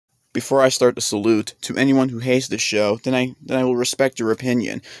Before I start the salute, to anyone who hates this show, then I will respect your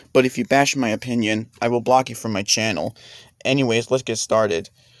opinion. But if you bash my opinion, I will block you from my channel. Anyways, let's get started.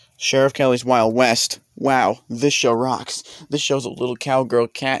 Sheriff Callie's Wild West. Wow, this show rocks. This show's a little cowgirl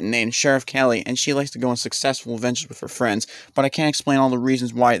cat named Sheriff Callie, and she likes to go on successful adventures with her friends, but I can't explain all the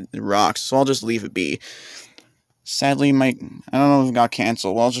reasons why it rocks, so I'll just leave it be. Sadly, I don't know if it got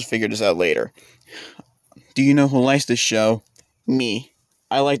canceled. I'll just figure this out later. Do you know who likes this show? Me.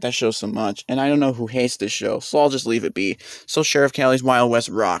 I like that show so much, and I don't know who hates this show, so I'll just leave it be. So Sheriff Callie's Wild West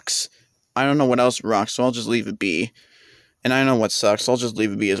rocks. I don't know what else rocks, so I'll just leave it be. And I know what sucks, so I'll just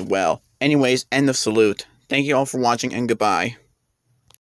leave it be as well. Anyways, end of salute. Thank you all for watching, and goodbye.